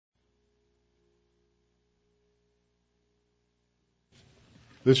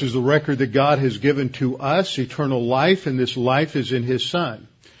This is the record that God has given to us, eternal life, and this life is in His Son.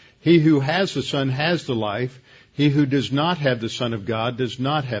 He who has the Son has the life. He who does not have the Son of God does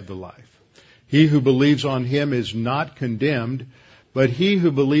not have the life. He who believes on Him is not condemned, but he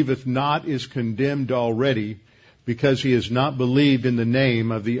who believeth not is condemned already, because he has not believed in the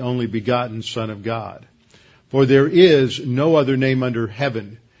name of the only begotten Son of God. For there is no other name under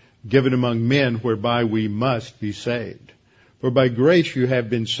heaven given among men whereby we must be saved. For by grace you have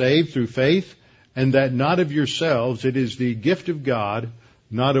been saved through faith, and that not of yourselves, it is the gift of God,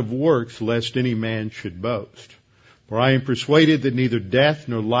 not of works, lest any man should boast. For I am persuaded that neither death,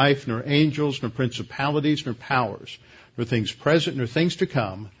 nor life, nor angels, nor principalities, nor powers, nor things present, nor things to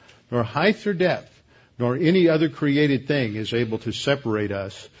come, nor height or depth, nor any other created thing is able to separate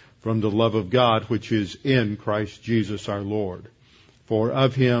us from the love of God which is in Christ Jesus our Lord. For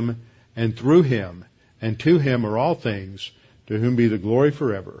of Him, and through Him, and to Him are all things, to whom be the glory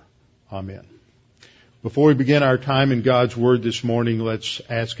forever. Amen. Before we begin our time in God's Word this morning, let's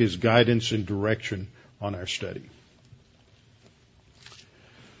ask His guidance and direction on our study.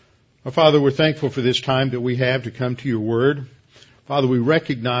 Our Father, we're thankful for this time that we have to come to Your Word. Father, we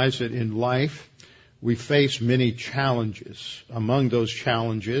recognize that in life we face many challenges. Among those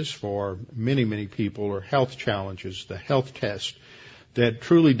challenges for many, many people are health challenges, the health test that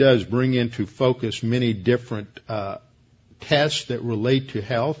truly does bring into focus many different tests that relate to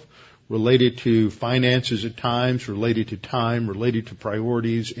health, related to finances at times, related to time, related to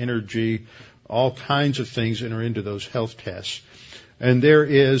priorities, energy, all kinds of things enter into those health tests. And there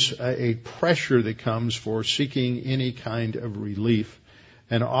is a pressure that comes for seeking any kind of relief.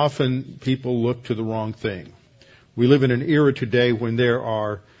 And often people look to the wrong thing. We live in an era today when there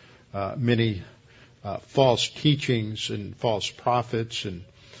are many false teachings and false prophets and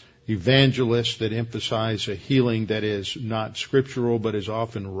evangelists that emphasize a healing that is not scriptural, but is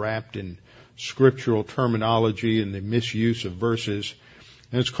often wrapped in scriptural terminology and the misuse of verses.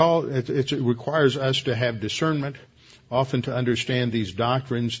 And it requires us to have discernment, often to understand these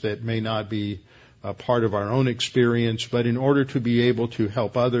doctrines that may not be a part of our own experience, but in order to be able to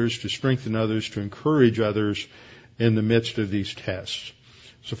help others, to strengthen others, to encourage others in the midst of these tests.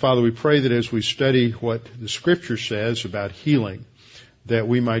 So, Father, we pray that as we study what the Scripture says about healing, that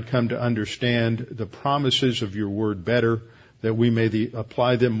we might come to understand the promises of Your Word better, that we may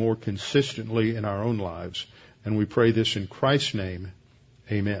apply them more consistently in our own lives. And we pray this in Christ's name.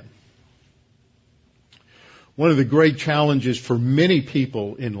 Amen. One of the great challenges for many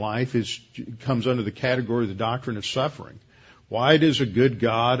people in life comes under the category of the doctrine of suffering. Why does a good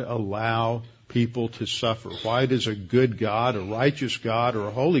God allow people to suffer? Why does a good God, a righteous God, or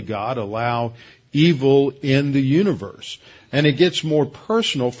a holy God allow evil in the universe? And it gets more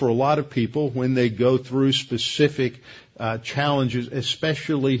personal for a lot of people when they go through specific challenges,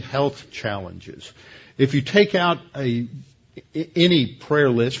 especially health challenges. If you take out any prayer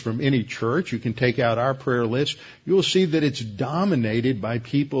list from any church, you can take out our prayer list, you will see that it's dominated by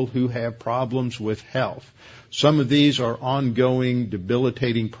people who have problems with health. Some of these are ongoing,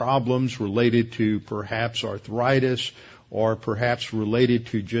 debilitating problems related to perhaps arthritis, or perhaps related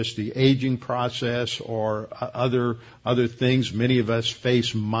to just the aging process, or other things. Many of us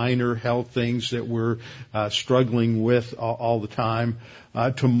face minor health things that we're struggling with all the time,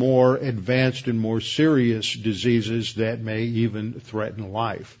 to more advanced and more serious diseases that may even threaten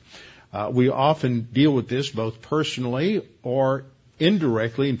life. We often deal with this both personally or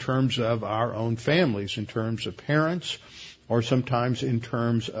indirectly in terms of our own families, in terms of parents, or sometimes in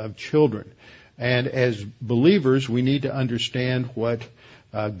terms of children. And as believers, we need to understand what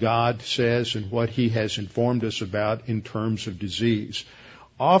God says and what He has informed us about in terms of disease.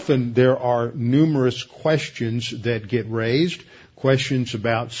 Often there are numerous questions that get raised, questions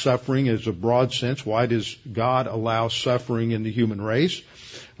about suffering as a broad sense. Why does God allow suffering in the human race?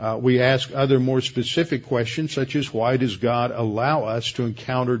 We ask other more specific questions, such as why does God allow us to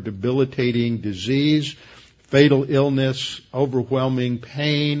encounter debilitating disease, fatal illness, overwhelming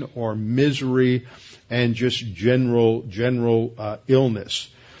pain or misery, and just general illness.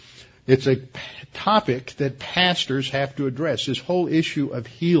 It's a topic that pastors have to address. This whole issue of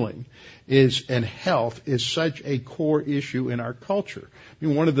healing and health is such a core issue in our culture. I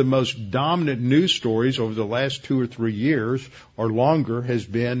mean, one of the most dominant news stories over the last 2 or 3 years or longer has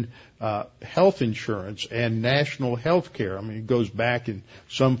been health insurance and national health care. I mean, it goes back in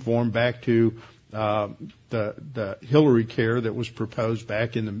some form back to the Hillary care that was proposed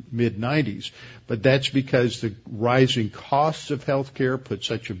back in the mid-90s. But that's because the rising costs of health care put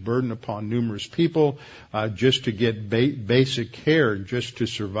such a burden upon numerous people just to get basic care, just to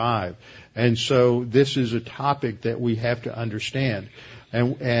survive. And so this is a topic that we have to understand.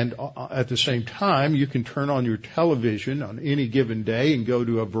 And at the same time, you can turn on your television on any given day and go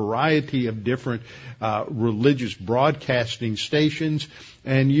to a variety of different religious broadcasting stations,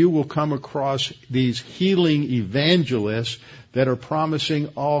 and you will come across these healing evangelists that are promising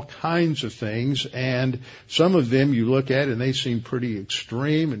all kinds of things, and some of them you look at and they seem pretty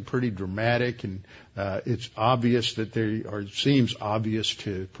extreme and pretty dramatic, and it's obvious that it seems obvious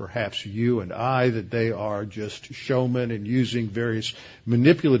to perhaps you and I that they are just showmen and using various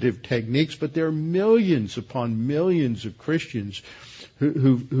manipulative techniques, but there are millions upon millions of Christians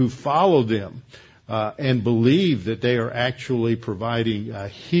who follow them and believe that they are actually providing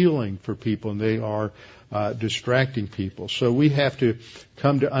healing for people, and they are distracting people. So we have to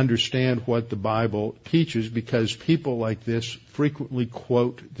come to understand what the Bible teaches, because people like this frequently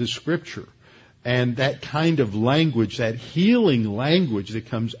quote the Scripture. And that kind of language, that healing language that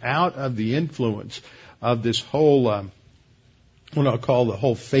comes out of the influence of this whole, what I'll call the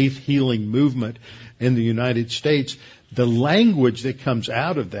whole faith healing movement in the United States, the language that comes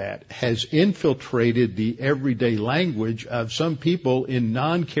out of that has infiltrated the everyday language of some people in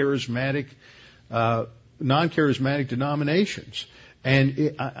non-charismatic denominations.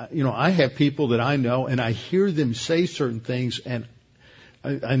 And, I have people that I know, and I hear them say certain things, and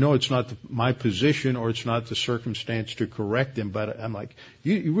I know it's not my position or it's not the circumstance to correct them, but I'm like,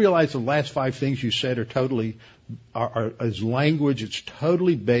 you realize the last 5 things you said are as language, it's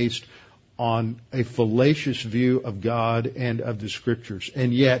totally based on a fallacious view of God and of the Scriptures.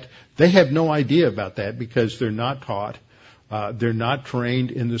 And yet, they have no idea about that because they're not taught. They're not trained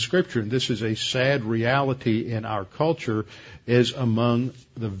in the Scripture. And this is a sad reality in our culture, is among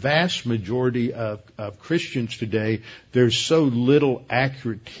the vast majority of Christians today, there's so little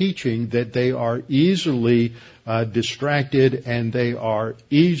accurate teaching that they are easily distracted and they are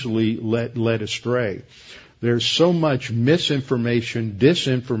easily led astray. There's so much misinformation,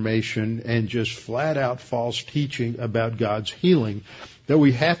 disinformation, and just flat-out false teaching about God's healing that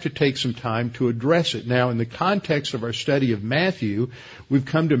we have to take some time to address it. Now, in the context of our study of Matthew, we've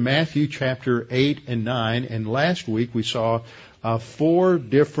come to Matthew chapter 8 and 9, and last week we saw 4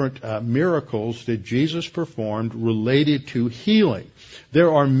 different miracles that Jesus performed related to healing.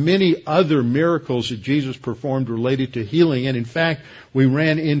 There are many other miracles that Jesus performed related to healing, and in fact, we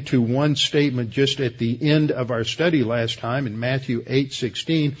ran into one statement just at the end of our study last time in Matthew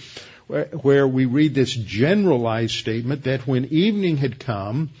 8:16, where we read this generalized statement that when evening had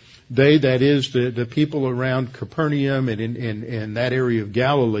come, they, that is, the people around Capernaum and in that area of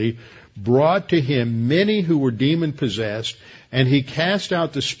Galilee, brought to him many who were demon-possessed, and he cast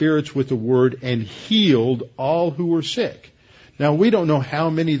out the spirits with the word and healed all who were sick. Now, we don't know how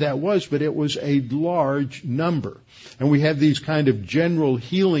many that was, but it was a large number. And we have these kind of general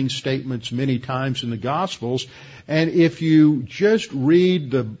healing statements many times in the Gospels. And if you just read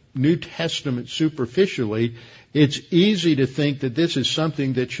the New Testament superficially, it's easy to think that this is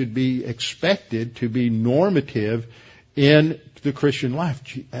something that should be expected to be normative in the Christian life.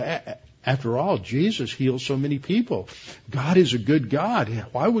 After all, Jesus heals so many people. God is a good God.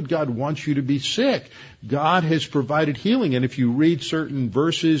 Why would God want you to be sick? God has provided healing. And if you read certain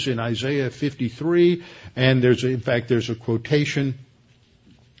verses in Isaiah 53, and there's a quotation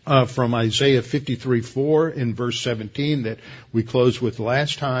from Isaiah 53:4 in verse 17 that we closed with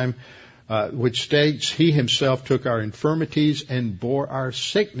last time, which states, He Himself took our infirmities and bore our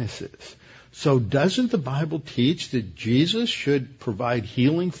sicknesses. So doesn't the Bible teach that Jesus should provide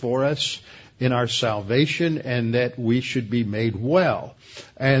healing for us in our salvation and that we should be made well?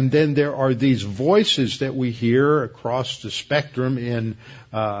 And then there are these voices that we hear across the spectrum in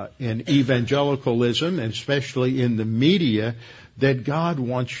evangelicalism, and especially in the media, that God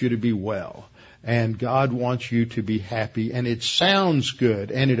wants you to be well and God wants you to be happy, and it sounds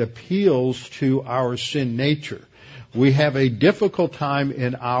good and it appeals to our sin nature. We have a difficult time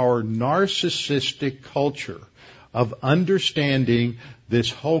in our narcissistic culture of understanding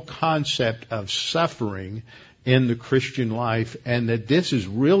this whole concept of suffering in the Christian life, and that this is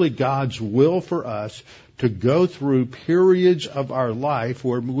really God's will for us to go through periods of our life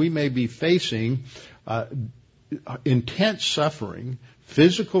where we may be facing intense suffering,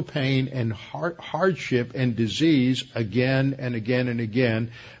 physical pain, and hardship and disease again and again and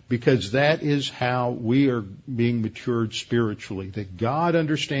again, because that is how we are being matured spiritually, that God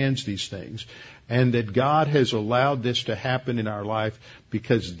understands these things and that God has allowed this to happen in our life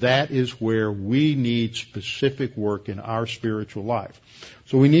because that is where we need specific work in our spiritual life.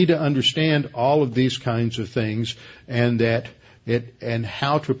 So we need to understand all of these kinds of things and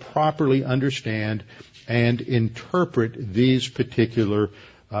how to properly understand and interpret these particular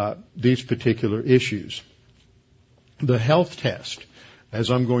issues. The health test. as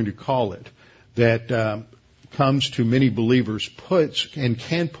I'm going to call it, that comes to many believers puts and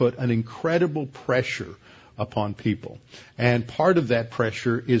can put an incredible pressure upon people. And part of that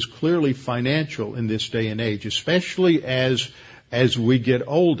pressure is clearly financial in this day and age, especially as we get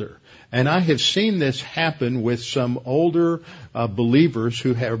older. And I have seen this happen with some older believers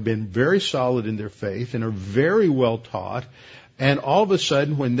who have been very solid in their faith and are very well taught. And all of a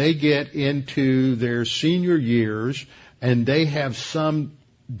sudden, when they get into their senior years and they have some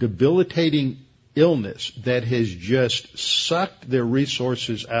debilitating illness that has just sucked their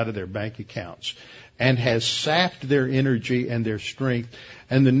resources out of their bank accounts and has sapped their energy and their strength.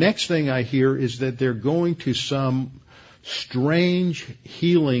 And the next thing I hear is that they're going to some strange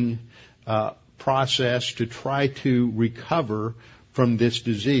healing process to try to recover from this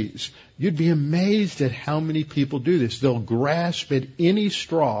disease. You'd be amazed at how many people do this. They'll grasp at any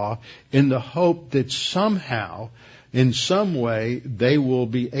straw in the hope that somehow, in some way, they will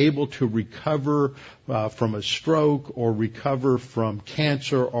be able to recover from a stroke or recover from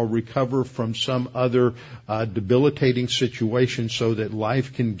cancer or recover from some other debilitating situation so that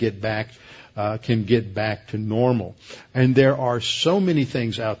life can get back to normal. And there are so many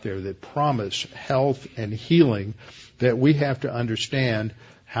things out there that promise health and healing that we have to understand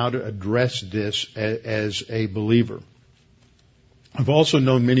how to address this as a believer. I've also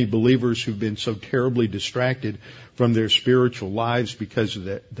known many believers who've been so terribly distracted from their spiritual lives because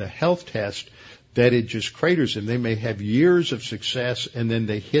of the health test that it just craters them. They may have years of success and then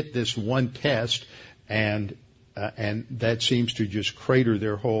they hit this one test and that seems to just crater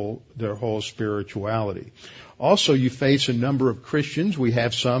their whole spirituality. Also, you face a number of Christians. We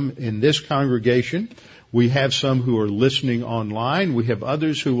have some in this congregation. We have some who are listening online. We have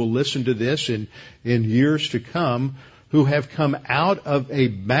others who will listen to this in years to come, who have come out of a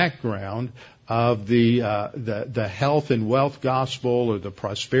background of the health and wealth gospel or the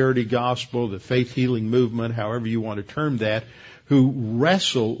prosperity gospel, the faith healing movement, however you want to term that, who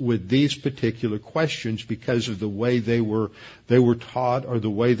wrestle with these particular questions because of the way they were taught or the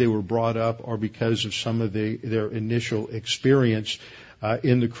way they were brought up or because of some of their initial experience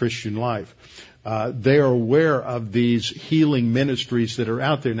in the Christian life. They are aware of these healing ministries that are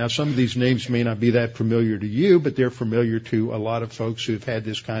out there. Now, some of these names may not be that familiar to you, but they're familiar to a lot of folks who've had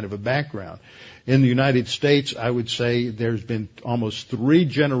this kind of a background. In the United States, I would say there's been almost 3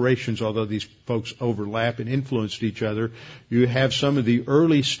 generations, although these folks overlap and influenced each other. You have some of the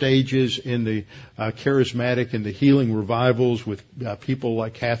early stages in the charismatic and the healing revivals with people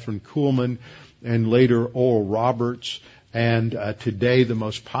like Catherine Kuhlman and later Oral Roberts. And today, the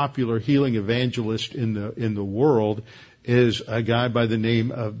most popular healing evangelist in the world is a guy by the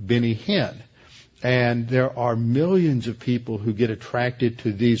name of Benny Hinn. And there are millions of people who get attracted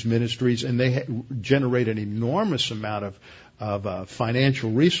to these ministries, and they generate an enormous amount of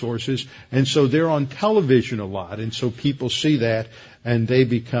financial resources. And so they're on television a lot, and so people see that, and they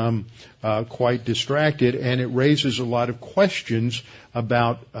become quite distracted, and it raises a lot of questions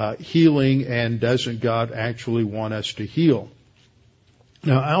about healing and doesn't God actually want us to heal.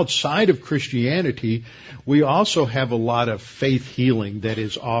 Now, outside of Christianity, we also have a lot of faith healing that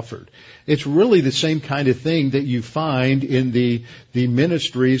is offered. It's really the same kind of thing that you find in the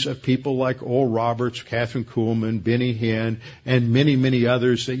ministries of people like Oral Roberts, Catherine Kuhlman, Benny Hinn, and many, many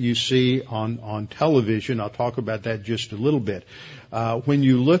others that you see on television. I'll talk about that just a little bit. When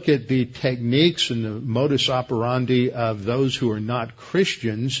you look at the techniques and the modus operandi of those who are not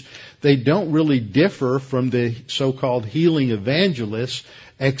Christians, they don't really differ from the so-called healing evangelists,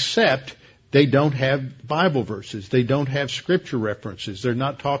 except they don't have Bible verses. They don't have scripture references. They're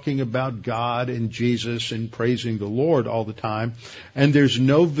not talking about God and Jesus and praising the Lord all the time. And there's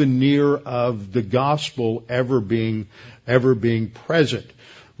no veneer of the gospel ever being present.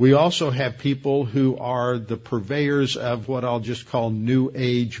 We also have people who are the purveyors of what I'll just call New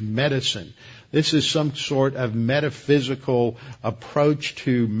Age medicine. This is some sort of metaphysical approach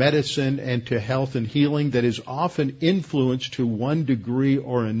to medicine and to health and healing that is often influenced to one degree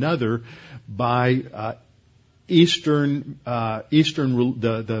or another by the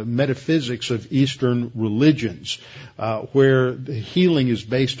metaphysics of Eastern religions, where the healing is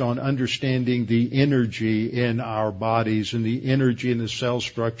based on understanding the energy in our bodies and the energy in the cell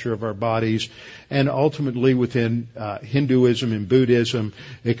structure of our bodies. And ultimately within Hinduism and Buddhism,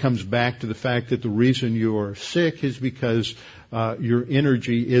 it comes back to the fact that the reason you are sick is because your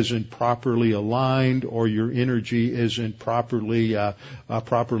energy isn't properly aligned or your energy isn't properly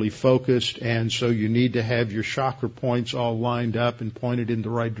focused, and so you need to have your chakra points all lined up and pointed in the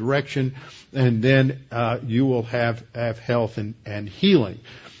right direction, and then you will have health and healing.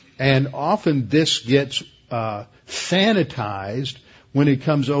 And often this gets sanitized when it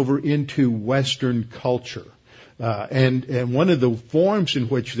comes over into Western culture. And one of the forms in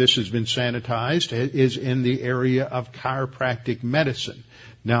which this has been sanitized is in the area of chiropractic medicine.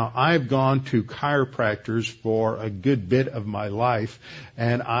 Now, I've gone to chiropractors for a good bit of my life,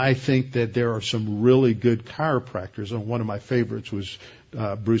 and I think that there are some really good chiropractors. And one of my favorites was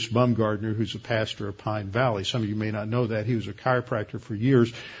Bruce Bumgardner, who's a pastor of Pine Valley. Some of you may not know that. He was a chiropractor for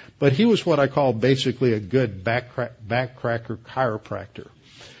years, but he was what I call basically a good backcracker chiropractor.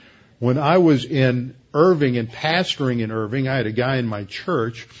 When I was in Irving and pastoring in Irving, I had a guy in my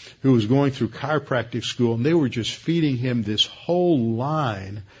church who was going through chiropractic school, and they were just feeding him this whole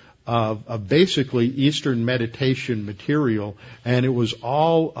line of basically Eastern meditation material, and it was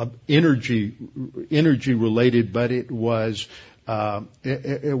all energy related, but it was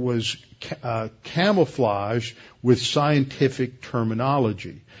camouflaged with scientific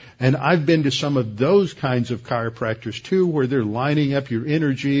terminology. And I've been to some of those kinds of chiropractors too, where they're lining up your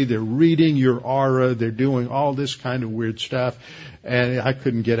energy, they're reading your aura, they're doing all this kind of weird stuff, and I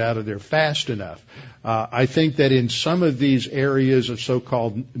couldn't get out of there fast enough. I think that in some of these areas of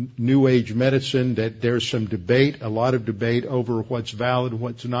so-called New Age medicine, that there's some debate, a lot of debate over what's valid,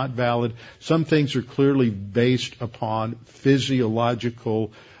 what's not valid. Some things are clearly based upon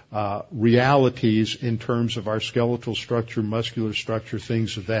physiological realities in terms of our skeletal structure, muscular structure,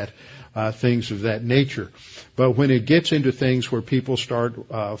 things of that nature. But when it gets into things where people start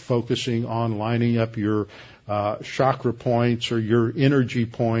focusing on lining up your chakra points or your energy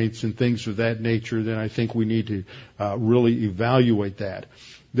points and things of that nature, then I think we need to really evaluate that.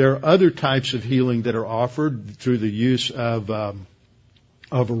 There are other types of healing that are offered through the use of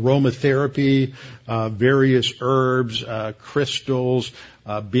aromatherapy, various herbs, crystals,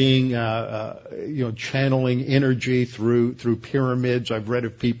 channeling energy through pyramids. I've read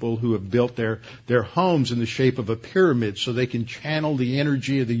of people who have built their homes in the shape of a pyramid so they can channel the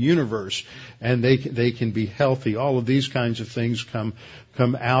energy of the universe and they can be healthy. All of these kinds of things come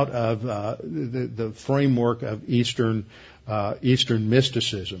out of the framework of Eastern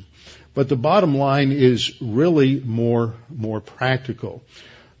mysticism. But the bottom line is really more practical.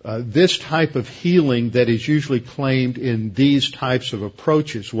 This type of healing that is usually claimed in these types of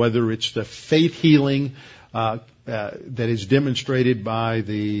approaches, whether it's the faith healing that is demonstrated by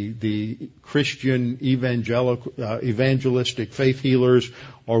the Christian evangelistic faith healers,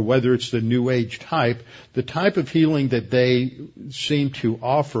 or whether it's the New Age type, the type of healing that they seem to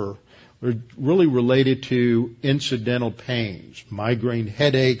offer are really related to incidental pains, migraine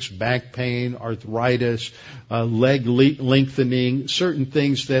headaches, back pain, arthritis, leg lengthening, certain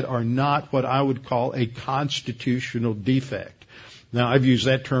things that are not what I would call a constitutional defect. Now, I've used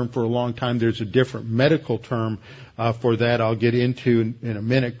that term for a long time. There's a different medical term for that I'll get into in a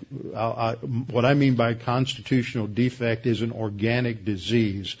minute. What I mean by constitutional defect is an organic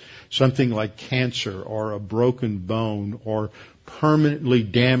disease, something like cancer or a broken bone or permanently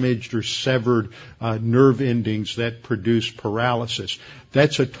damaged or severed nerve endings that produce paralysis.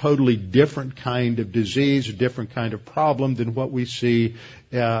 That's a totally different kind of disease, a different kind of problem than what we see,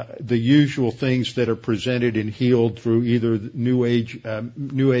 the usual things that are presented and healed through either New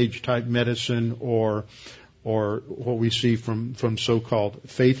Age type medicine or what we see from so-called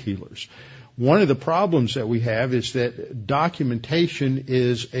faith healers. One of the problems that we have is that documentation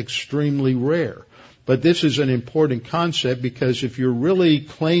is extremely rare. But this is an important concept because if you're really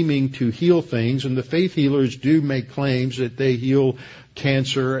claiming to heal things, and the faith healers do make claims that they heal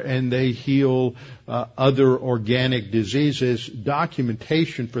cancer and they heal other organic diseases,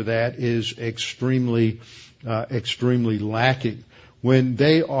 documentation for that is extremely lacking. When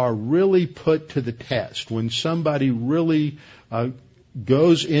they are really put to the test, when somebody really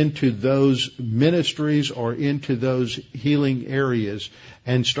goes into those ministries or into those healing areas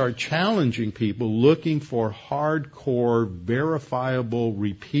and start challenging people, looking for hardcore, verifiable,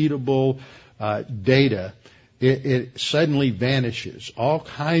 repeatable data, it suddenly vanishes. All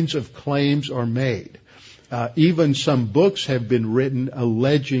kinds of claims are made. Even some books have been written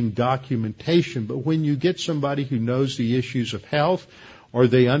alleging documentation, but when you get somebody who knows the issues of health or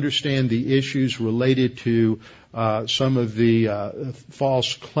they understand the issues related to some of the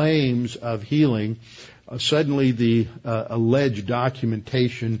false claims of healing, suddenly the alleged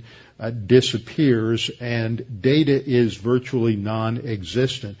documentation disappears and data is virtually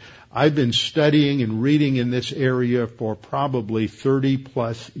non-existent. I've been studying and reading in this area for probably 30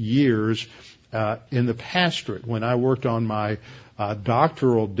 plus years in the pastorate. When I worked on my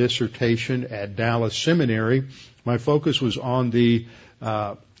doctoral dissertation at Dallas Seminary, my focus was on the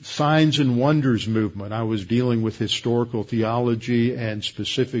signs and wonders movement. I was dealing with historical theology and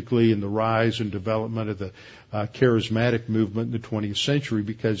specifically in the rise and development of the charismatic movement in the 20th century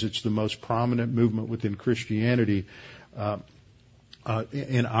because it's the most prominent movement within Christianity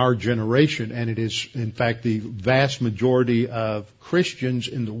in our generation, and it is, in fact, the vast majority of Christians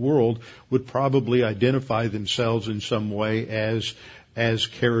in the world would probably identify themselves in some way as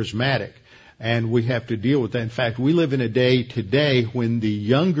charismatic. And we have to deal with that. In fact, we live in a day today when the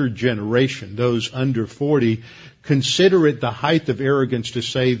younger generation, those under 40, consider it the height of arrogance to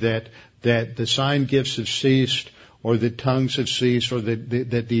say that the sign gifts have ceased, or that tongues have ceased, or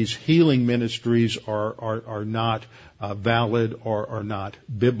that these healing ministries are not valid or are not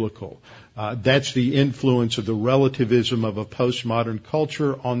biblical. That's the influence of the relativism of a postmodern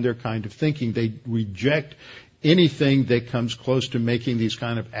culture on their kind of thinking. They reject anything that comes close to making these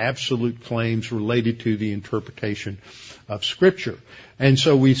kind of absolute claims related to the interpretation of Scripture. And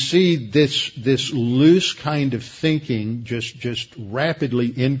so we see this loose kind of thinking just rapidly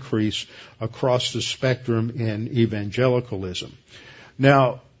increase across the spectrum in evangelicalism.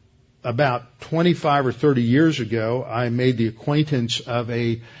 Now, about 25 or 30 years ago, I made the acquaintance of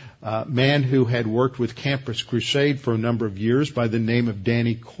a man who had worked with Campus Crusade for a number of years by the name of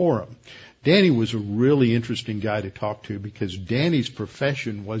Danny Corum. Danny was a really interesting guy to talk to because Danny's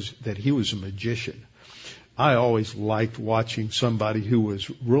profession was that he was a magician. I always liked watching somebody who was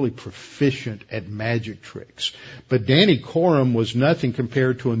really proficient at magic tricks. But Danny Corum was nothing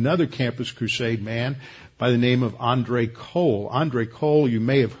compared to another Campus Crusade man by the name of Andre Cole. Andre Cole you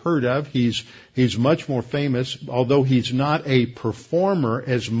may have heard of. He's much more famous, although he's not a performer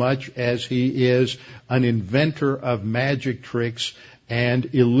as much as he is an inventor of magic tricks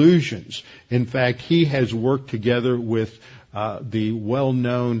and illusions. In fact, he has worked together with the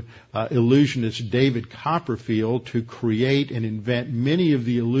well-known illusionist David Copperfield to create and invent many of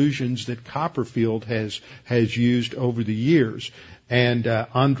the illusions that Copperfield has used over the years. And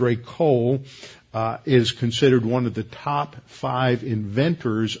Andre Cole is considered one of the top 5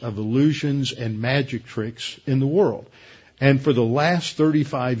 inventors of illusions and magic tricks in the world. And for the last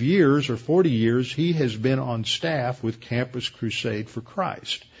 35 years or 40 years, he has been on staff with Campus Crusade for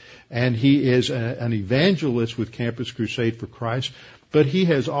Christ. And he is an evangelist with Campus Crusade for Christ, but he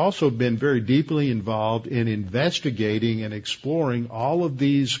has also been very deeply involved in investigating and exploring all of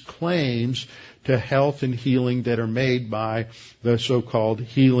these claims to health and healing that are made by the so-called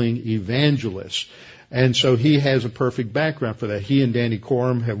healing evangelists. And so he has a perfect background for that. He and Danny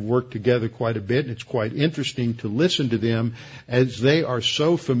Corum have worked together quite a bit, and it's quite interesting to listen to them as they are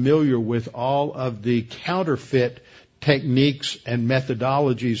so familiar with all of the counterfeit techniques and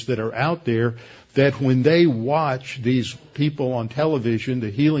methodologies that are out there that when they watch these people on television, the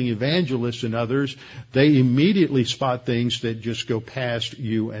healing evangelists and others, they immediately spot things that just go past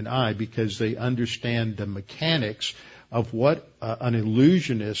you and I because they understand the mechanics of what an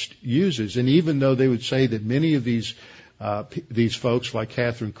illusionist uses. And even though they would say that many of these folks like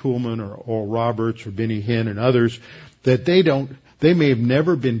Catherine Kuhlman or Oral Roberts or Benny Hinn and others, that they may have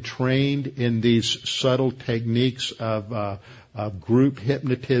never been trained in these subtle techniques of group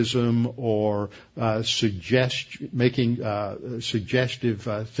hypnotism or making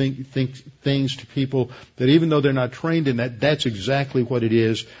suggestive things to people, that even though they're not trained in that, that's exactly what it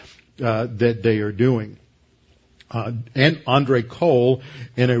is that they are doing. And Andre Cole,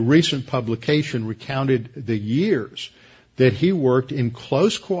 in a recent publication, recounted the years that he worked in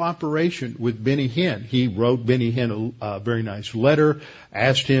close cooperation with Benny Hinn. He wrote Benny Hinn a very nice letter,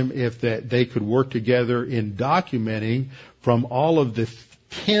 asked him if they could work together in documenting from all of the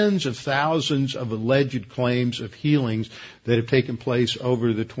tens of thousands of alleged claims of healings that have taken place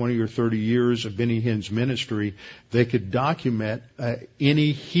over the 20 or 30 years of Benny Hinn's ministry. They could document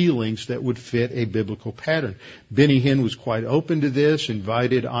any healings that would fit a biblical pattern. Benny Hinn was quite open to this,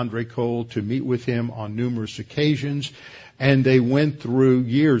 invited Andre Cole to meet with him on numerous occasions, and they went through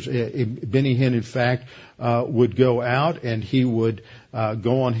years. Benny Hinn, in fact, would go out and he would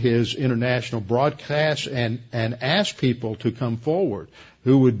go on his international broadcasts and ask people to come forward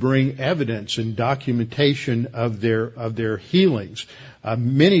who would bring evidence and documentation of their healings.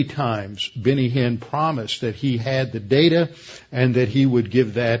 Many times, Benny Hinn promised that he had the data and that he would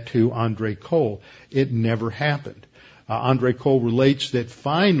give that to Andre Cole. It never happened. Andre Cole relates that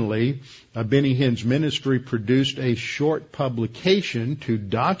finally, Benny Hinn's ministry produced a short publication to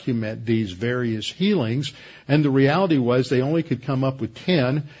document these various healings, and the reality was they only could come up with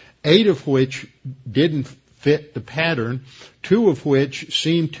 10, 8 of which didn't fit the pattern, 2 of which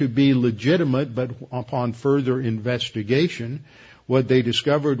seemed to be legitimate, but upon further investigation, what they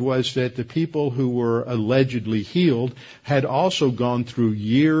discovered was that the people who were allegedly healed had also gone through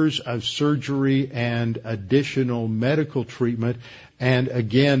years of surgery and additional medical treatment, and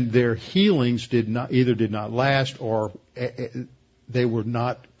again, their healings did not last, or they were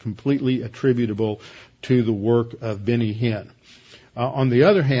not completely attributable to the work of Benny Hinn. On the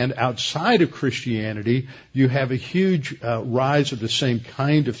other hand, outside of Christianity, you have a huge rise of the same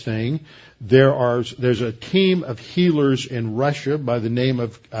kind of thing. There's a team of healers in Russia by the name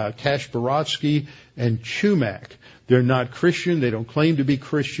of Kashpirovsky and Chumak. They're not Christian. They don't claim to be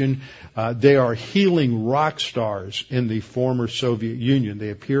Christian. They are healing rock stars in the former Soviet Union.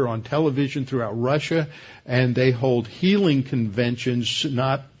 They appear on television throughout Russia, and they hold healing conventions,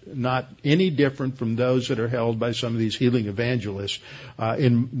 not any different from those that are held by some of these healing evangelists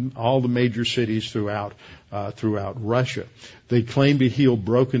in all the major cities throughout Russia. They claim to heal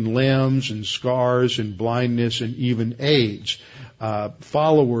broken limbs and scars and blindness and even AIDS.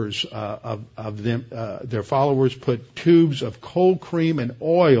 Followers of them, their followers put tubes of cold cream and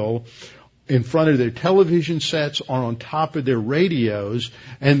oil in front of their television sets or on top of their radios,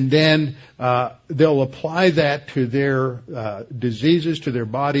 and then they'll apply that to their diseases, to their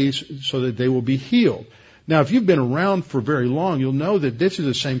bodies, so that they will be healed. Now, if you've been around for very long, you'll know that this is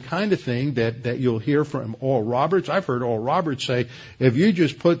the same kind of thing that you'll hear from Oral Roberts. I've heard Oral Roberts say, if you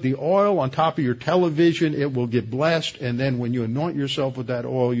just put the oil on top of your television, it will get blessed, and then when you anoint yourself with that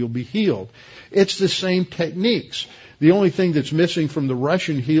oil, you'll be healed. It's the same techniques. The only thing that's missing from the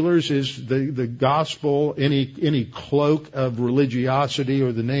Russian healers is the gospel, any cloak of religiosity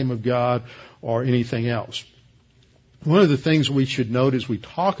or the name of God or anything else. One of the things we should note as we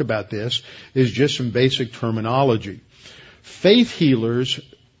talk about this is just some basic terminology. Faith healers,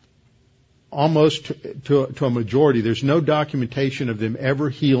 almost to a majority, there's no documentation of them ever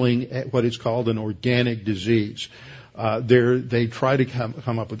healing what is called an organic disease. They try to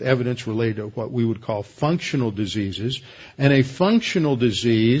come up with evidence related to what we would call functional diseases. And a functional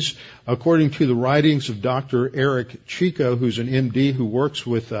disease, according to the writings of Dr. Eric Chico, who's an MD who works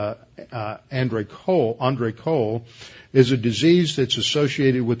with Andre Cole, is a disease that's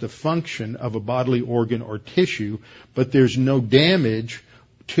associated with the function of a bodily organ or tissue, but there's no damage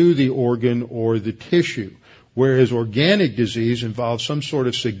to the organ or the tissue. Whereas organic disease involves some sort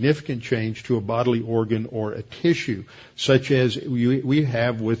of significant change to a bodily organ or a tissue, such as we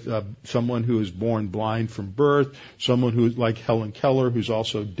have with someone who is born blind from birth, someone who, like Helen Keller, who's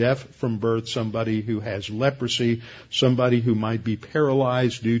also deaf from birth, somebody who has leprosy, somebody who might be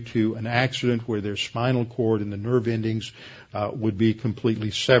paralyzed due to an accident where their spinal cord and the nerve endings would be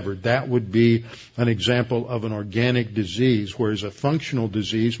completely severed. That would be an example of an organic disease, whereas a functional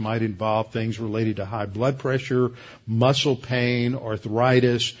disease might involve things related to high blood pressure, muscle pain,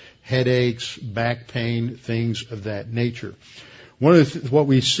 arthritis, headaches, back pain, things of that nature. What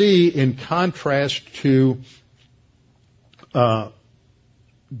we see in contrast to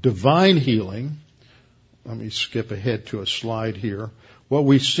divine healing, let me skip ahead to a slide here. What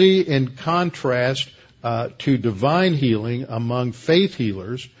we see in contrast to divine healing among faith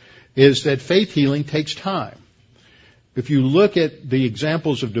healers is that faith healing takes time. If you look at the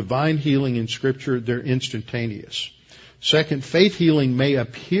examples of divine healing in Scripture, they're instantaneous. Second, faith healing may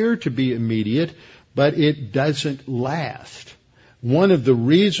appear to be immediate, but it doesn't last. One of the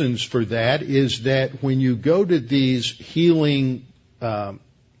reasons for that is that when you go to these healing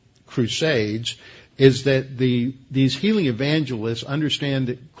crusades, is that these healing evangelists understand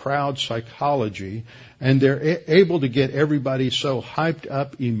the crowd psychology, and they're able to get everybody so hyped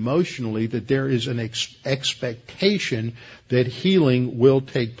up emotionally that there is an expectation that healing will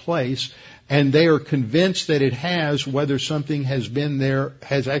take place, and they are convinced that it has, whether something has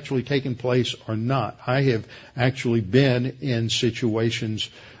actually taken place or not. I have actually been in situations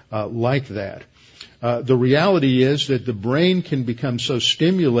like that. The reality is that the brain can become so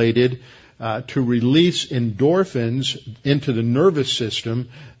stimulated to release endorphins into the nervous system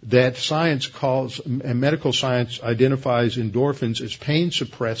that science calls, and medical science identifies endorphins as pain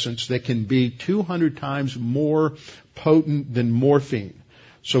suppressants that can be 200 times more potent than morphine.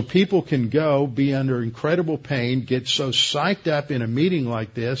 So people can be under incredible pain, get so psyched up in a meeting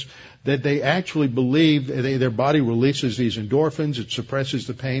like this that they actually believe their body releases these endorphins, it suppresses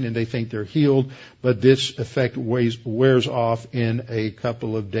the pain, and they think they're healed, but this effect wears off in a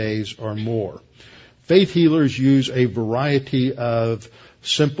couple of days or more. Faith healers use a variety of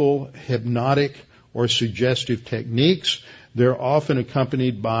simple hypnotic or suggestive techniques. They're often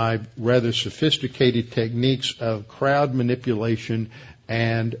accompanied by rather sophisticated techniques of crowd manipulation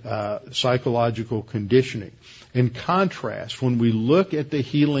and psychological conditioning. In contrast, when we look at the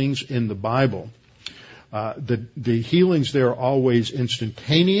healings in the Bible, The healings there are always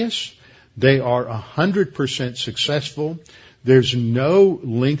instantaneous. They are 100% successful. There's no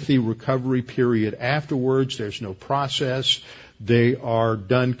lengthy recovery period afterwards. There's no process. They are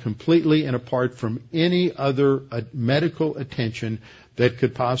done completely and apart from any other medical attention that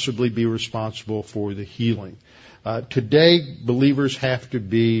could possibly be responsible for the healing. Today, believers have to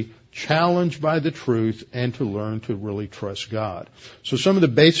be challenged by the truth and to learn to really trust God. So some of the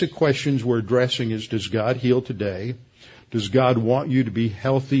basic questions we're addressing is, does God heal today? Does God want you to be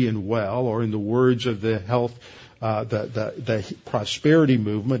healthy and well? Or in the words of the the prosperity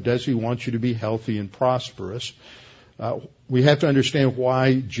movement, does He want you to be healthy and prosperous? We have to understand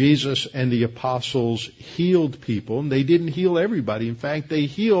why Jesus and the apostles healed people. And they didn't heal everybody. In fact, they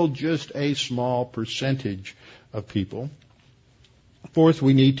healed just a small percentage of people. Fourth,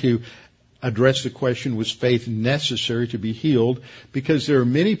 we need to address the question, was faith necessary to be healed? Because there are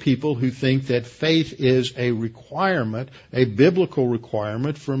many people who think that faith is a requirement, a biblical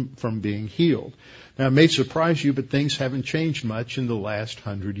requirement from being healed. Now, it may surprise you, but things haven't changed much in the last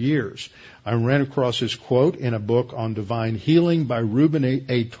 100 years. I ran across this quote in a book on divine healing by Reuben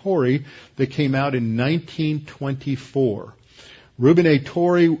A. Torrey that came out in 1924. Reuben A.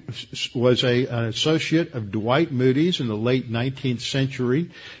 Torrey was an associate of Dwight Moody's in the late 19th century.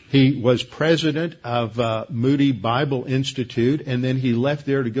 He was president of Moody Bible Institute, and then he left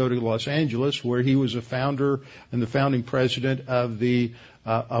there to go to Los Angeles, where he was a founder and the founding president of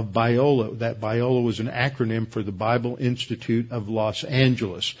of Biola. That Biola was an acronym for the Bible Institute of Los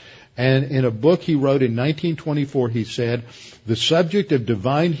Angeles. And in a book he wrote in 1924, he said, the subject of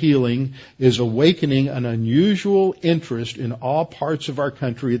divine healing is awakening an unusual interest in all parts of our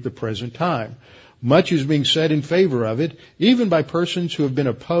country at the present time. Much is being said in favor of it, even by persons who have been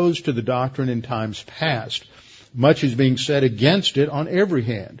opposed to the doctrine in times past. Much is being said against it on every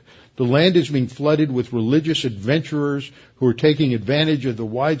hand. The land is being flooded with religious adventurers who are taking advantage of the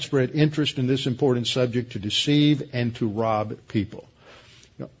widespread interest in this important subject to deceive and to rob people.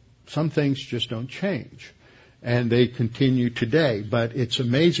 Some things just don't change, and they continue today. But it's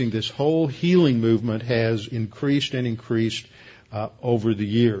amazing, this whole healing movement has increased and increased over the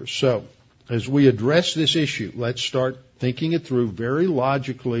years. So, as we address this issue, let's start thinking it through very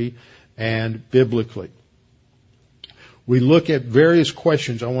logically and biblically. We look at various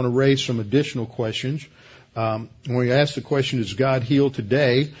questions. I want to raise some additional questions. When we ask the question, does God heal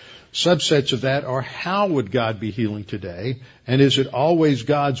today? Subsets of that are, how would God be healing today? And is it always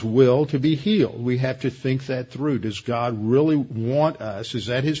God's will to be healed? We have to think that through. Does God really want us? Is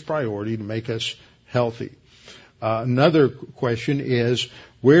that His priority to make us healthy? Another question is,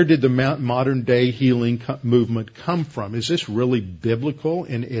 where did the modern day healing movement come from? Is this really biblical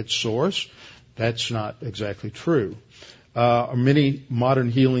in its source? That's not exactly true. Many modern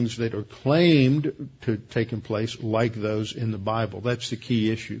healings that are claimed to have taken place like those in the Bible. That's the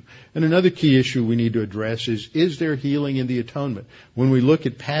key issue. And another key issue we need to address is there healing in the atonement? When we look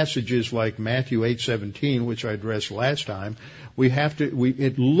at passages like Matthew 8:17, which I addressed last time,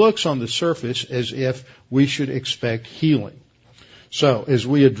 it looks on the surface as if we should expect healing. So, as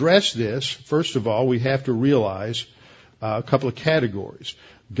we address this, first of all, we have to realize a couple of categories.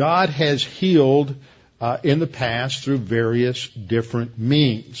 God has healed in the past through various different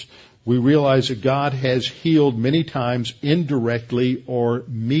means. We realize that God has healed many times indirectly or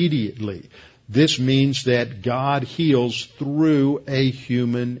mediately. This means that God heals through a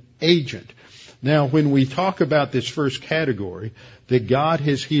human agent. Now, when we talk about this first category, that God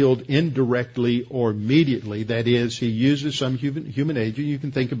has healed indirectly or mediately, that is, He uses some human agent. You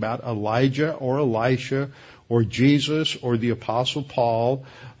can think about Elijah or Elisha or Jesus or the Apostle Paul.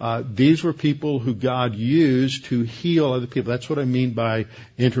 These were people who God used to heal other people. That's what I mean by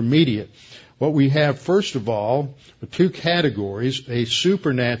intermediate. What we have, first of all, are two categories: a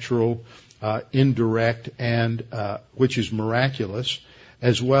supernatural, indirect, and which is miraculous,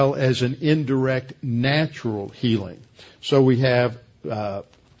 as well as an indirect natural healing. So we have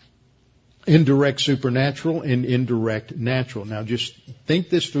indirect supernatural and indirect natural. Now just think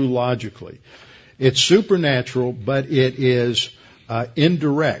this through logically. It's supernatural, but it is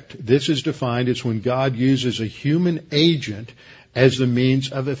indirect. This is defined as when God uses a human agent as the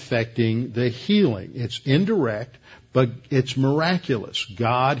means of effecting the healing. It's indirect, but it's miraculous.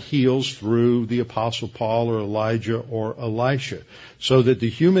 God heals through the Apostle Paul or Elijah or Elisha, so that the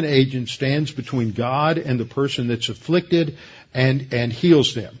human agent stands between God and the person that's afflicted and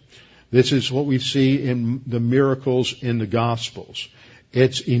heals them. This is what we see in the miracles in the Gospels.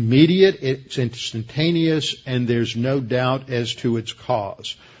 It's immediate, it's instantaneous, and there's no doubt as to its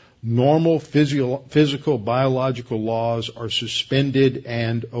cause. Normal physical, biological laws are suspended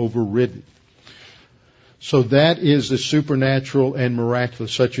and overridden. So that is the supernatural and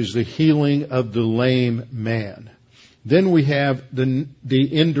miraculous, such as the healing of the lame man. Then we have the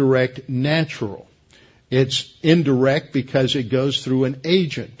indirect natural. It's indirect because it goes through an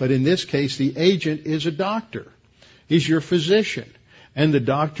agent. But in this case, the agent is a doctor. He's your physician. And the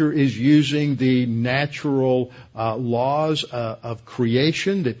doctor is using the natural laws of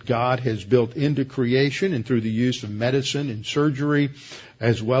creation that God has built into creation, and through the use of medicine and surgery,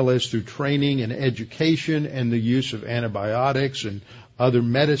 as well as through training and education and the use of antibiotics and other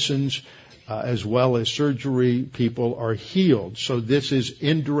medicines, as well as surgery, people are healed. So this is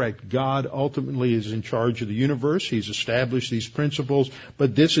indirect. God ultimately is in charge of the universe. He's established these principles,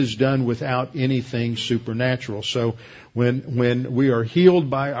 but this is done without anything supernatural. So when we are healed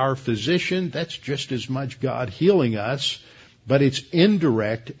by our physician, that's just as much God healing us, but it's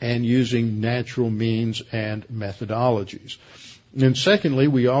indirect and using natural means and methodologies. And secondly,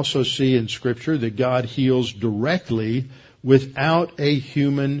 we also see in Scripture that God heals directly without a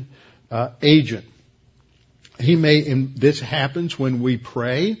human agent. And this happens when we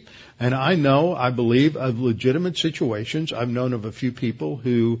pray. And I believe of legitimate situations. I've known of a few people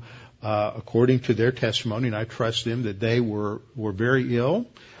who, according to their testimony, and I trust them, that they were very ill.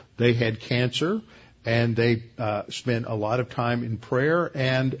 They had cancer, and they spent a lot of time in prayer.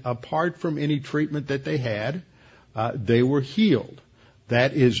 And apart from any treatment that they had, they were healed.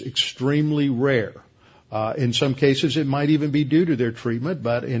 That is extremely rare. In some cases, it might even be due to their treatment,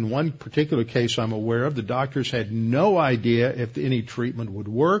 but in one particular case I'm aware of, the doctors had no idea if any treatment would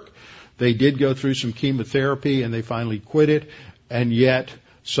work. They did go through some chemotherapy, and they finally quit it, and yet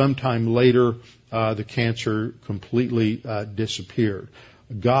sometime later, the cancer completely disappeared.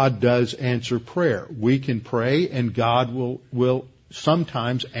 God does answer prayer. We can pray, and God will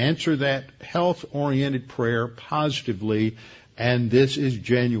sometimes answer that health-oriented prayer positively. And this is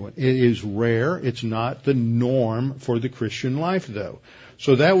genuine. It is rare. It's not the norm for the Christian life, though.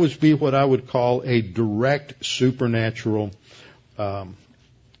 So that would be what I would call a direct supernatural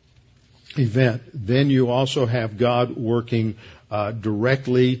event. Then you also have God working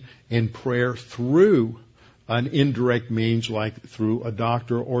directly in prayer through an indirect means, like through a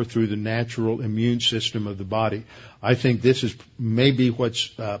doctor or through the natural immune system of the body. I think this is maybe what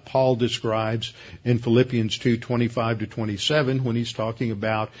Paul describes in Philippians 2:25 to 27 when he's talking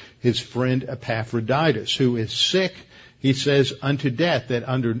about his friend Epaphroditus, who is sick, he says, unto death. That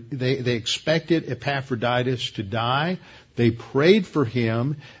they expected Epaphroditus to die. They prayed for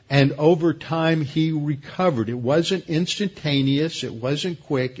him, and over time he recovered. It wasn't instantaneous. It wasn't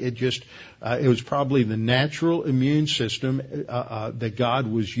quick. It was probably the natural immune system that God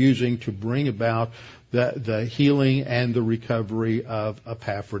was using to bring about the healing and the recovery of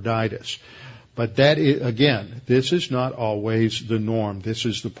Epaphroditus. But that is, again, this is not always the norm. This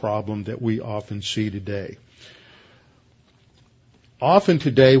is the problem that we often see today. Often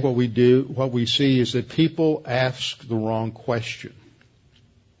today what we see is that people ask the wrong question.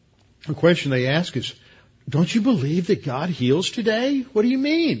 The question they ask is, don't you believe that God heals today? What do you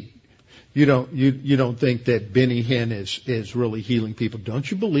mean? You don't think that Benny Hinn is really healing people.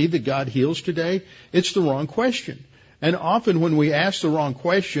 Don't you believe that God heals today? It's the wrong question. And often when we ask the wrong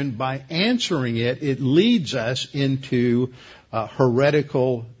question, by answering it, it leads us into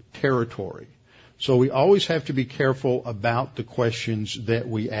heretical territory. So we always have to be careful about the questions that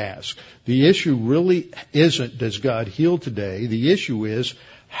we ask. The issue really isn't, does God heal today? The issue is,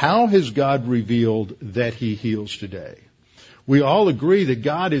 how has God revealed that He heals today? We all agree that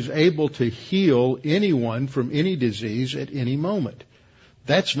God is able to heal anyone from any disease at any moment.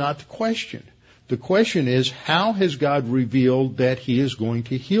 That's not the question. The question is, how has God revealed that He is going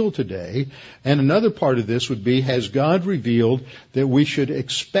to heal today? And another part of this would be, has God revealed that we should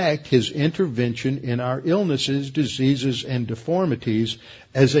expect His intervention in our illnesses, diseases, and deformities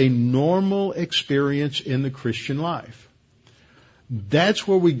as a normal experience in the Christian life? That's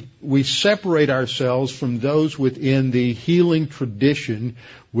where we separate ourselves from those within the healing tradition,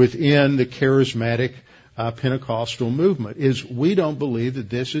 within the charismatic Pentecostal movement, is we don't believe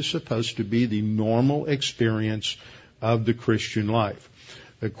that this is supposed to be the normal experience of the Christian life.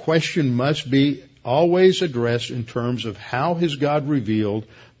 The question must be always addressed in terms of, how has God revealed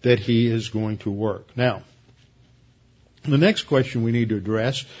that He is going to work? Now, the next question we need to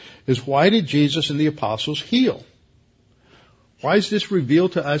address is, why did Jesus and the apostles heal? Why is this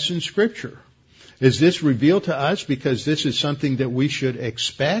revealed to us in Scripture? Is this revealed to us because this is something that we should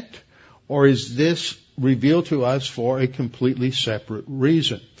expect, or is this revealed to us for a completely separate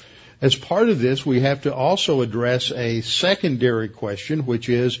reason? As part of this, we have to also address a secondary question, which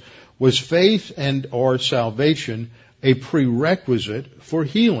is, was faith and or salvation a prerequisite for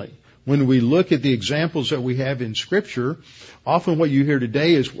healing? when we look at the examples that we have in Scripture, often what you hear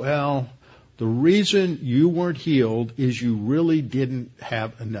today is, well, the reason you weren't healed is you really didn't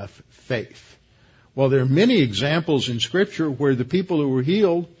have enough faith. Well, there are many examples in Scripture where the people who were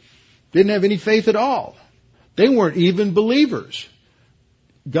healed didn't have any faith at all. They weren't even believers.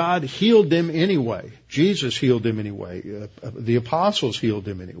 God healed them anyway. Jesus healed them anyway. The apostles healed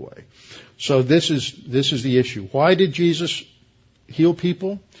them anyway. So this is the issue. Why did Jesus heal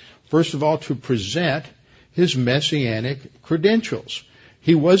people? First of all, to present his messianic credentials.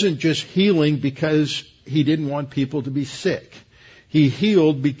 He wasn't just healing because he didn't want people to be sick. He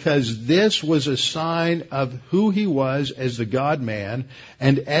healed because this was a sign of who he was as the God-man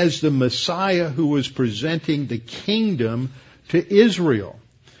and as the Messiah who was presenting the kingdom to Israel.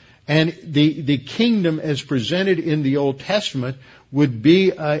 And the kingdom as presented in the Old Testament would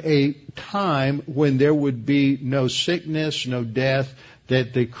be a time when there would be no sickness, no death,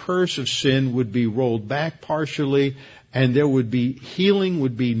 that the curse of sin would be rolled back partially, and there would be healing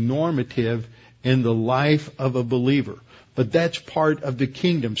would be normative in the life of a believer. But that's part of the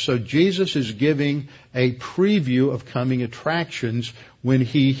kingdom. So Jesus is giving a preview of coming attractions when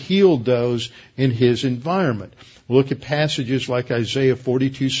he healed those in his environment. Look at passages like Isaiah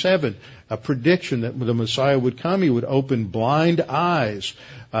 42:7, a prediction that when the Messiah would come, he would open blind eyes,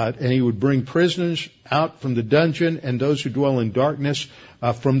 and he would bring prisoners out from the dungeon and those who dwell in darkness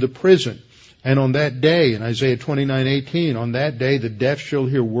from the prison. And on that day, in Isaiah 29:18, on that day the deaf shall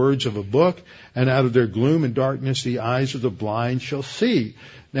hear words of a book, and out of their gloom and darkness the eyes of the blind shall see.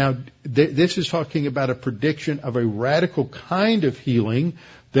 Now, this is talking about a prediction of a radical kind of healing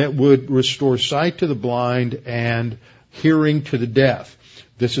that would restore sight to the blind and hearing to the deaf.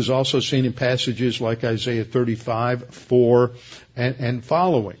 This is also seen in passages like Isaiah 35:4 and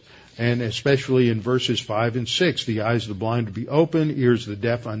following. And especially in verses 5 and 6, the eyes of the blind will be open, ears of the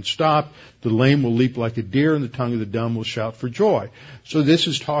deaf unstopped, the lame will leap like a deer, and the tongue of the dumb will shout for joy. So this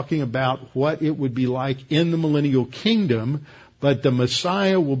is talking about what it would be like in the millennial kingdom, but the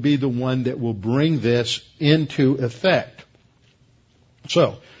Messiah will be the one that will bring this into effect.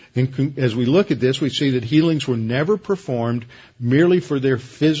 So, as we look at this, we see that healings were never performed merely for their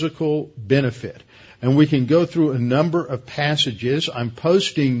physical benefit. And we can go through a number of passages. I'm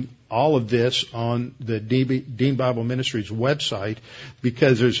posting all of this on the Dean Bible Ministries website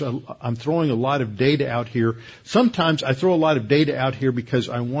because I'm throwing a lot of data out here. Sometimes I throw a lot of data out here because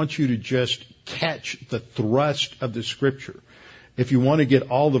I want you to just catch the thrust of the Scripture. If you want to get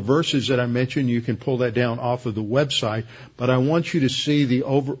all the verses that I mentioned, you can pull that down off of the website. But I want you to see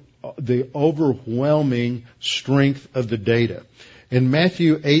the overwhelming strength of the data. In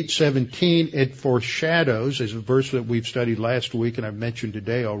Matthew 8:17, it foreshadows, as a verse that we've studied last week and I've mentioned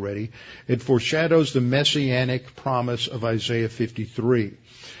today already, it foreshadows the messianic promise of Isaiah 53.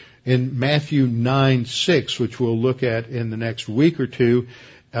 In Matthew 9:6, which we'll look at in the next week or two,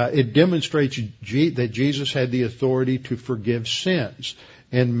 it demonstrates that Jesus had the authority to forgive sins.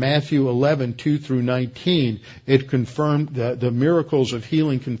 In Matthew 11:2 through 19, it confirmed the miracles of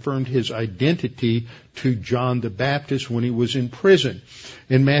healing confirmed his identity to John the Baptist when he was in prison.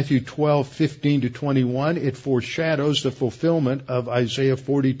 In Matthew 12:15 to 21, it foreshadows the fulfillment of Isaiah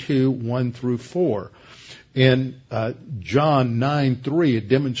 42:1 through 4. In John 9:3, it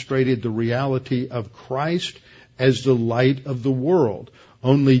demonstrated the reality of Christ as the light of the world.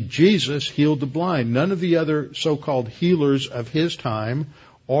 Only Jesus healed the blind. None of the other so-called healers of his time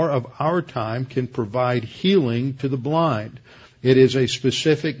or of our time can provide healing to the blind. It is a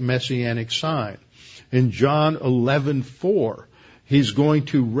specific messianic sign. In John 11:4, he's going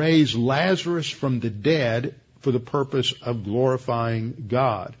to raise Lazarus from the dead for the purpose of glorifying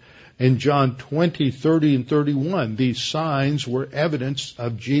God. In John 20:30 and 31, these signs were evidence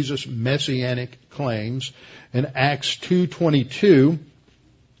of Jesus' messianic claims. In Acts 2:22,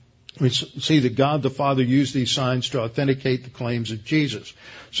 we see that God the Father used these signs to authenticate the claims of Jesus.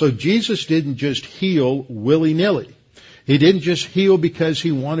 So Jesus didn't just heal willy-nilly. He didn't just heal because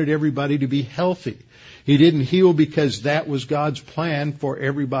he wanted everybody to be healthy. He didn't heal because that was God's plan for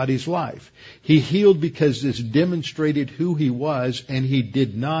everybody's life. He healed because this demonstrated who he was, and he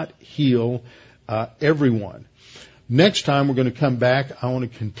did not heal everyone. Next time we're going to come back. I want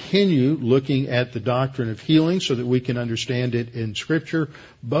to continue looking at the doctrine of healing so that we can understand it in Scripture,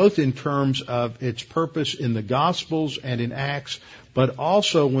 both in terms of its purpose in the Gospels and in Acts, but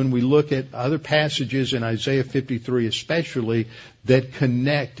also when we look at other passages in Isaiah 53 especially that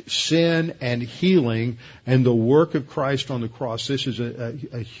connect sin and healing and the work of Christ on the cross. This is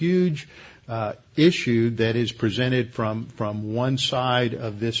a huge issue that is presented from one side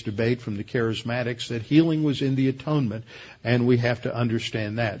of this debate, from the charismatics, that healing was in the atonement, and we have to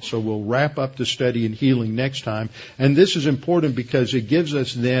understand that. So we'll wrap up the study in healing next time. And this is important because it gives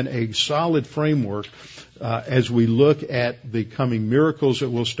us then a solid framework as we look at the coming miracles that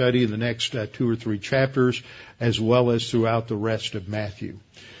we'll study in the next 2 or 3 chapters, as well as throughout the rest of Matthew.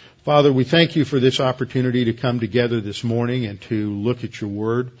 Father, we thank you for this opportunity to come together this morning and to look at your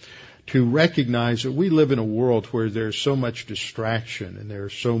word, to recognize that we live in a world where there's so much distraction and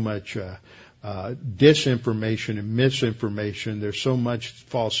there's so much disinformation and misinformation. There's so much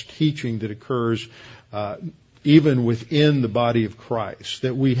false teaching that occurs even within the body of Christ,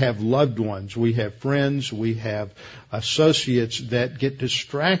 that we have loved ones, we have friends, we have associates that get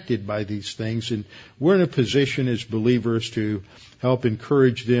distracted by these things, and we're in a position as believers to help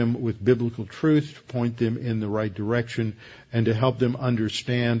encourage them with biblical truth, to point them in the right direction, and to help them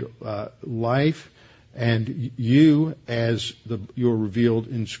understand life and you as you're revealed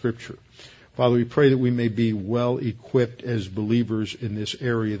in Scripture. Father, we pray that we may be well equipped as believers in this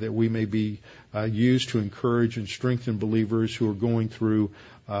area, that we may be used to encourage and strengthen believers who are going through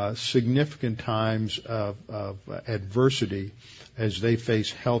significant times of adversity as they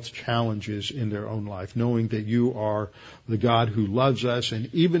face health challenges in their own life, knowing that you are the God who loves us,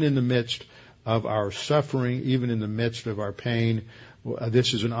 and even in the midst of our suffering, even in the midst of our pain,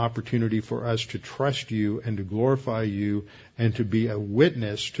 this is an opportunity for us to trust you and to glorify you and to be a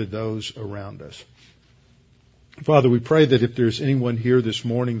witness to those around us. Father, we pray that if there's anyone here this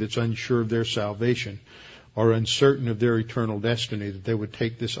morning that's unsure of their salvation or uncertain of their eternal destiny, that they would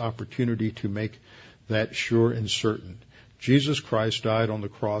take this opportunity to make that sure and certain. Jesus Christ died on the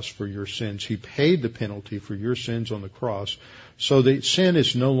cross for your sins. He paid the penalty for your sins on the cross, so that sin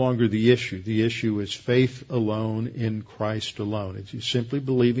is no longer the issue. The issue is faith alone in Christ alone. It's simply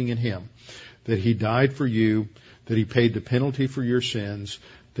believing in Him, that He died for you, that He paid the penalty for your sins,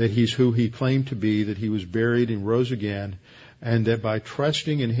 that He's who He claimed to be, that He was buried and rose again, and that by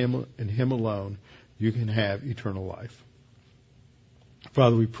trusting in Him alone, you can have eternal life.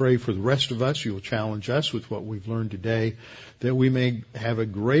 Father, we pray for the rest of us. You will challenge us with what we've learned today, that we may have a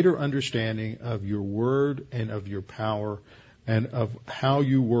greater understanding of your word and of your power and of how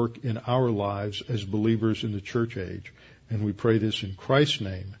you work in our lives as believers in the church age. And we pray this in Christ's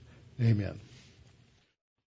name. Amen.